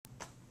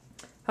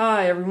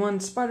Hi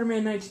everyone,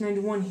 Spider-Man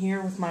 1991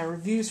 here with my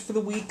reviews for the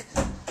week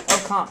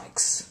of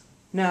comics.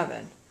 Now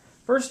then,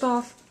 first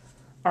off,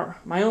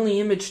 my only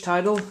image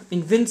title,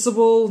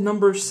 Invincible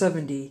number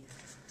 70.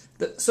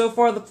 So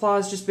far the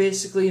plot is just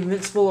basically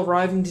Invincible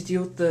arriving to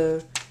deal with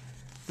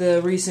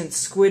the recent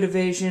squid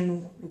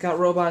invasion. We got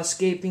Robot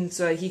escaping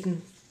so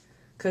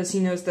because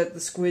he knows that the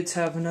squids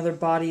have another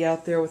body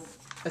out there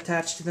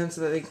attached to them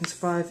so that they can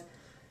survive.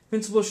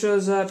 Invincible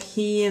shows up,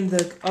 he and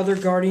the other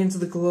Guardians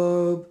of the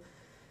Globe,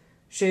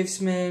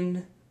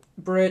 Shafesman,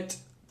 Brit,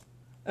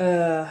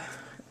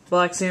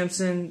 Black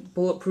Samson,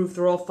 Bulletproof,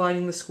 they're all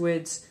fighting the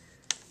squids.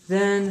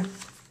 Then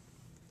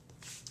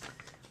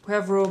we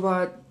have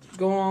Robot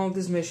going on with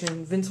his mission.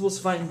 Invincible's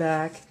fighting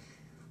back.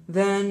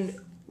 Then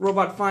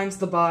Robot finds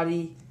the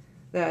body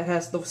that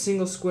has the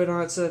single squid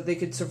on it so that they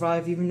could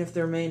survive even if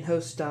their main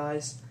host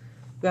dies.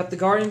 We got the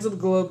Guardians of the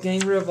Globe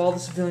getting rid of all the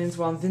civilians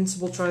while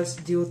Invincible tries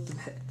to deal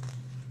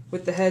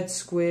with the head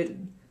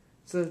squid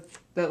so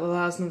that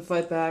allows them to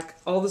fight back.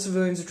 All the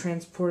civilians are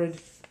transported.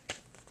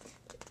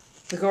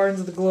 The Guardians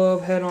of the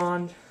Globe head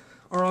on,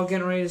 are all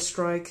getting ready to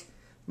strike.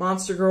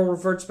 Monster Girl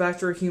reverts back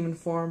to her human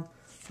form.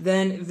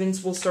 Then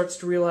Invincible starts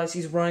to realize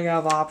he's running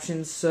out of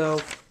options,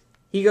 so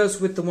he goes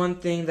with the one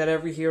thing that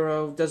every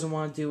hero doesn't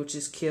want to do, which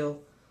is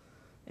kill.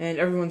 And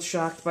everyone's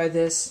shocked by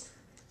this.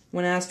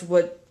 When asked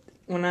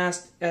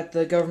at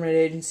the government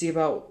agency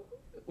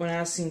when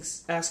asking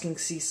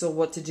Cecil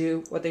what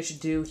they should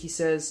do, he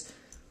says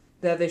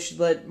that they should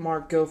let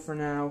Mark go for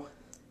now.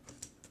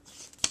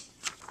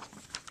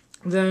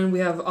 Then we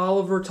have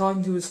Oliver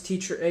talking to his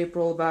teacher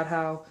April about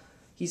how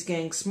he's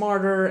getting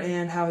smarter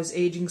and how his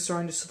aging's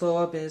starting to slow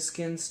up and his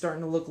skin's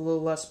starting to look a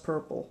little less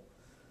purple.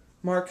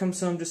 Mark comes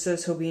home, just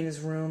says he'll be in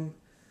his room,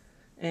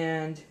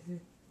 and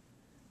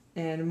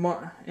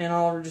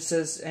Oliver just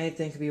says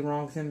anything could be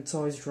wrong with him, it's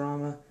always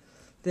drama.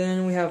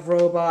 Then we have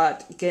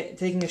Robot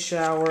taking a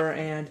shower,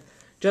 and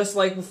just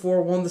like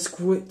before, one of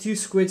the two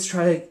squids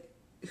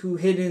who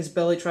hid in his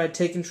belly try to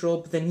take control,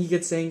 but then he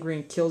gets angry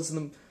and kills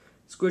them,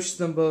 squishes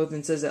them both,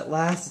 and says, "At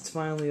last, it's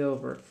finally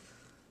over."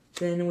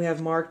 Then we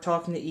have Mark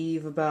talking to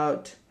Eve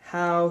about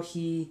how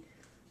he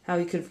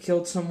could have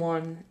killed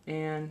someone,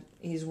 and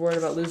he's worried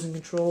about losing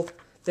control.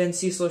 Then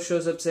Cecil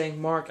shows up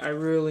saying, "Mark, I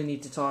really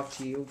need to talk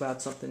to you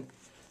about something."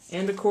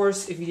 And of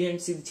course, if you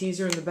didn't see the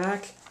teaser in the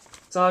back,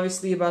 it's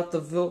obviously about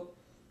the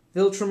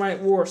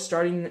Viltrumite War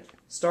starting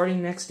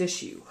next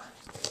issue.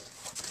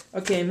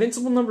 Okay,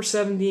 Invincible number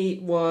 70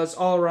 was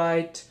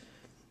alright.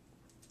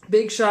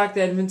 Big shock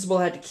that Invincible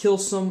had to kill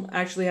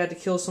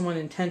someone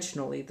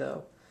intentionally,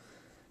 though.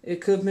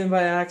 It could have been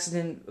by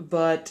accident,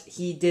 but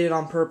he did it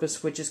on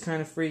purpose, which is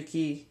kind of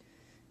freaky.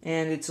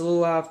 And it's a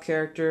little out of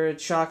character.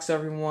 It shocks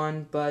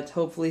everyone, but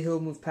hopefully he'll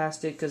move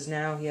past it, because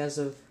now he has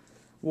a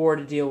war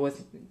to deal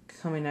with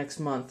coming next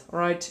month.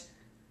 Alright,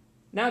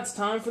 now it's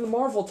time for the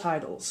Marvel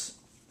titles.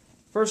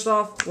 First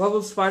off, Web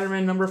of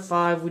Spider-Man number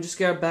 5. We just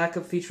got a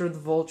backup feature of the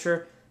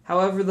Vulture.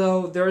 However,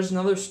 though, there is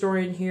another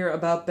story in here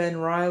about Ben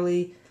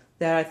Reilly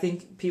that I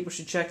think people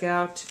should check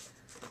out.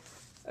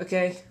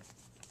 Okay,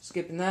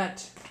 skipping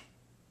that.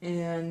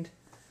 And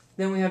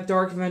then we have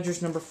Dark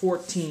Avengers number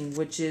 14,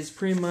 which is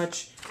pretty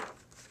much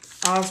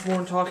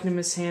Osborn talking to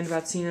Miss Hand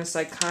about seeing a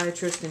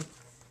psychiatrist and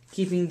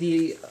keeping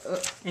the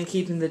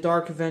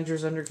Dark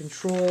Avengers under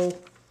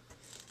control.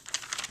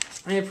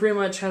 And it pretty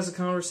much has a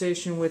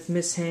conversation with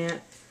Miss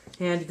Hand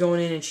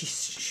going in, and she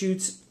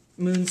shoots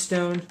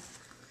Moonstone,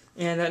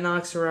 and that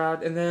knocks her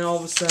out. And then all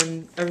of a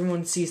sudden,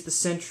 everyone sees the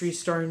Sentry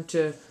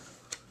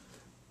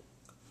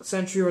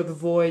or the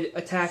Void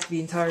attack the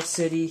entire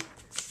city.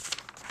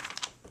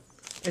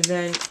 And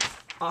then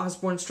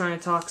Osborn's trying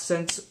to talk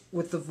sense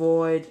with the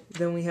Void.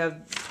 Then we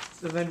have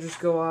the Avengers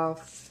go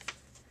off,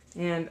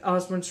 and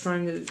Osborn's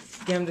trying to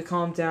get him to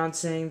calm down,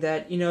 saying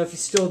that, if you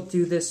still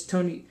do this,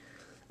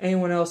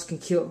 anyone else can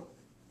kill.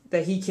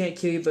 That he can't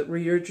kill you, but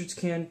Reed Richards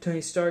can, Tony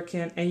Stark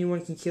can, any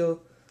one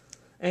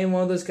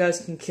of those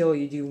guys can kill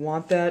you. Do you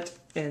want that?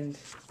 And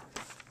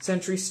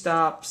Sentry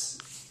stops,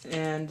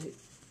 and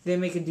they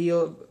make a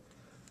deal,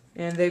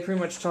 and they pretty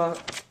much talk.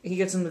 He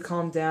gets him to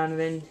calm down, and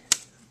then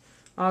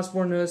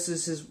Osborn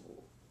notices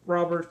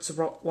Robert's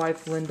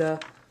wife, Linda,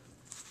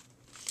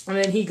 and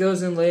then he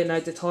goes in late at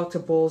night to talk to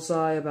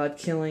Bullseye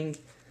about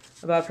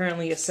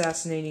apparently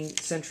assassinating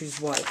Sentry's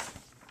wife.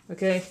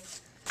 Okay?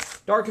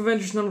 Dark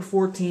Avengers number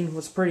 14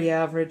 was pretty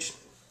average.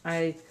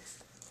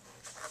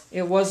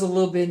 It was a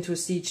little bit into a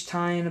Siege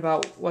tie-in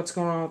about what's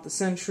going on with the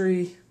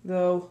Sentry,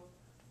 though.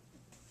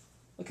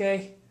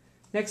 Okay,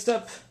 next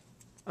up,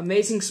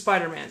 Amazing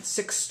Spider-Man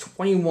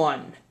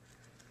 621.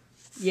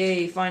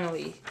 Yay,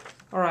 finally.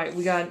 Alright,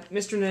 we got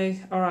Mr.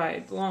 Neg.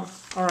 Alright,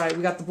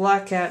 we got the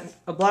Black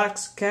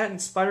Cat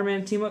and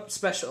Spider-Man team-up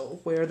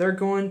special, where they're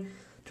going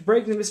to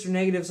break into Mr.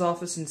 Negative's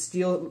office and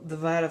steal the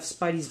vat of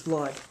Spidey's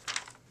blood.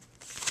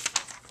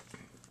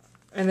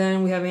 And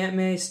then we have Aunt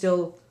May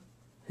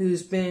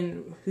whose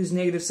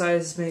negative side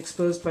has been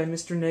exposed by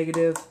Mr.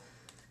 Negative,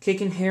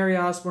 kicking Harry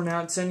Osborn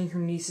out and sending her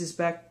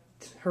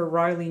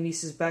Riley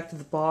nieces back to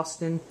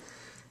Boston.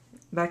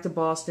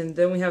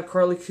 Then we have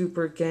Carly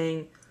Cooper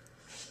getting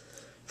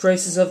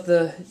traces of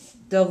the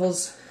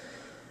devil's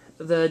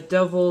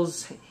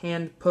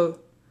hand the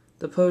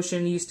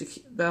potion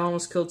that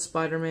almost killed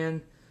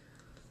Spider-Man,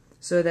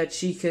 so that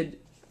she could,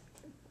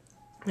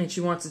 and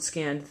she wants it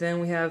scanned. Then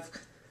we have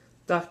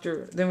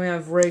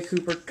Ray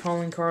Cooper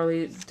calling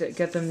Carly to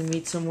get them to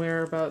meet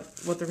somewhere about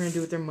what they're going to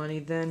do with their money.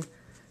 Then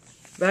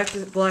back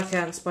to Black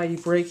Cat and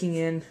Spidey breaking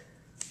in.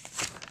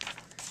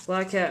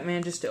 Black Cat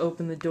manages to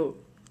open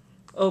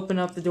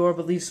up the door,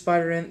 but leaves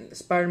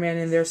Spider-Man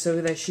in there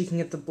so that she can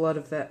get the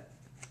blood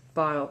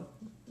vial.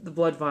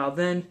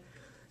 Then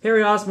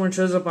Harry Osborn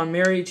shows up on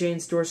Mary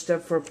Jane's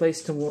doorstep for a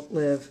place to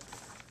live.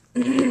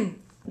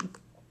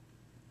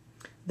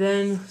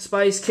 Then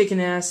Spidey's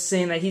kicking ass,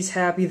 saying that he's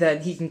happy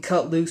that he can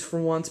cut loose for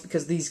once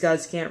because these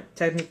guys can't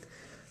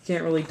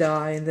really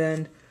die. And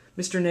then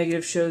Mr.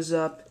 Negative shows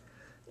up,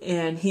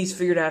 and he's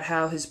figured out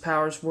how his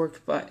powers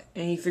work by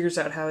a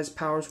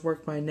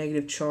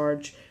negative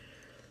charge.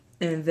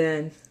 And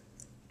then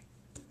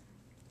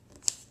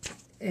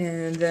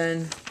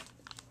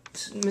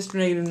Mr.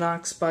 Negative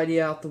knocks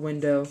Spidey out the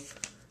window.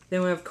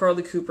 Then we have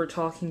Carly Cooper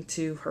talking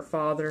to her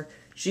father.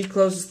 She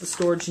closes the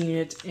storage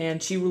unit,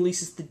 and she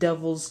releases the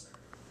devil's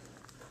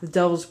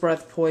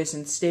breath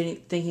poison,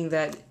 thinking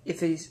that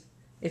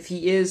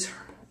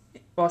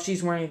while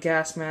she's wearing a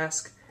gas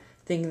mask,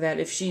 thinking that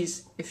if he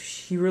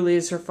really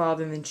is her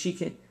father, then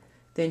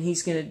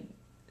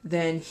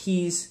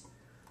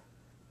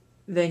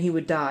he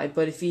would die.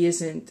 But if he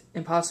isn't,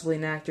 and possibly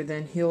an actor,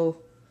 then he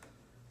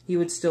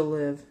would still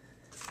live.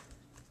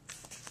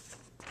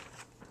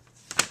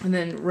 And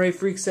then Ray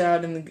freaks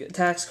out and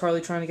attacks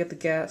Carly trying to get the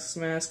gas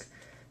mask,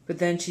 but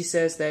then she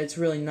says that it's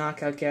really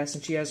knockout gas,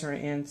 and she has her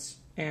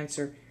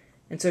answer.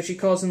 And so she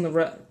calls in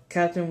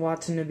Captain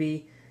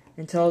Watanabe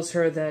and tells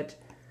her that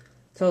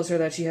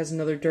she has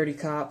another dirty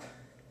cop.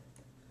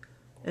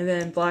 And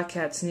then Black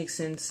Cat sneaks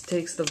in,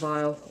 takes the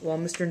vial, while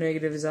Mr.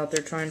 Negative is out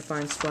there trying to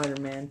find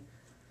Spider-Man,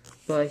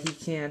 but he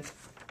can't.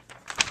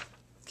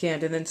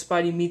 And then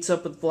Spidey meets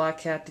up with Black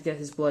Cat to get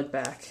his blood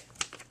back.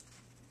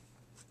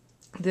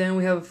 Then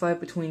we have a fight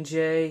between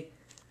Jay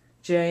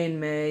and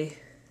May,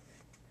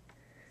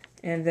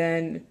 and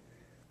then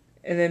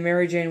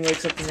Mary Jane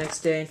wakes up the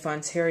next day and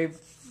finds Harry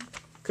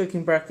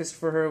cooking breakfast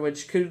for her,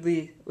 which could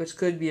be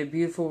a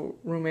beautiful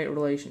roommate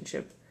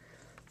relationship.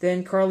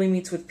 Then Carly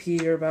meets with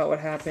Peter about what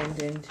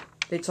happened, and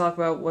they talk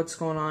about what's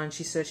going on.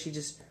 She says she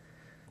just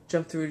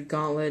jumped through a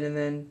gauntlet,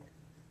 and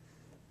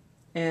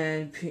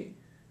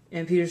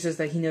Peter says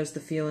that he knows the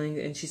feeling,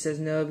 and she says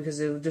no, because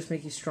it'll just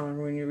make you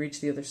stronger when you reach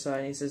the other side.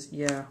 And he says,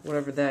 yeah,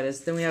 whatever that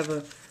is. Then we have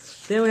a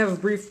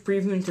brief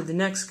preview into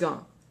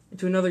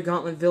another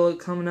Gauntlet villain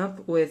coming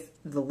up with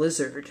the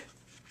Lizard.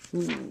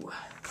 Ooh.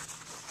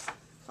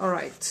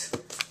 Alright.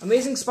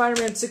 Amazing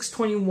Spider-Man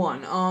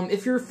 621.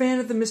 If you're a fan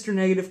of the Mr.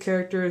 Negative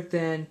character,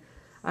 then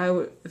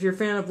if you're a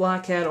fan of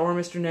Black Cat or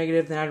Mr.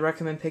 Negative, then I'd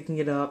recommend picking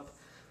it up.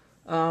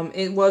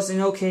 It was an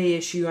okay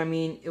issue. I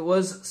mean, it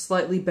was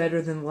slightly better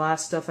than the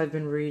last stuff I've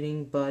been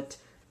reading, but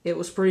it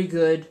was pretty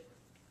good.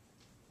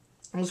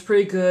 It was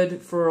pretty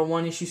good for a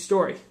one-issue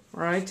story,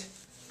 alright?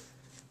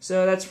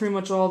 So that's pretty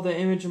much all the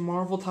Image and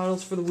Marvel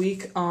titles for the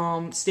week.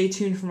 Stay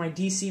tuned for my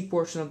DC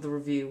portion of the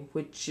review,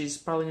 which is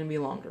probably going to be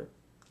longer.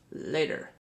 Later.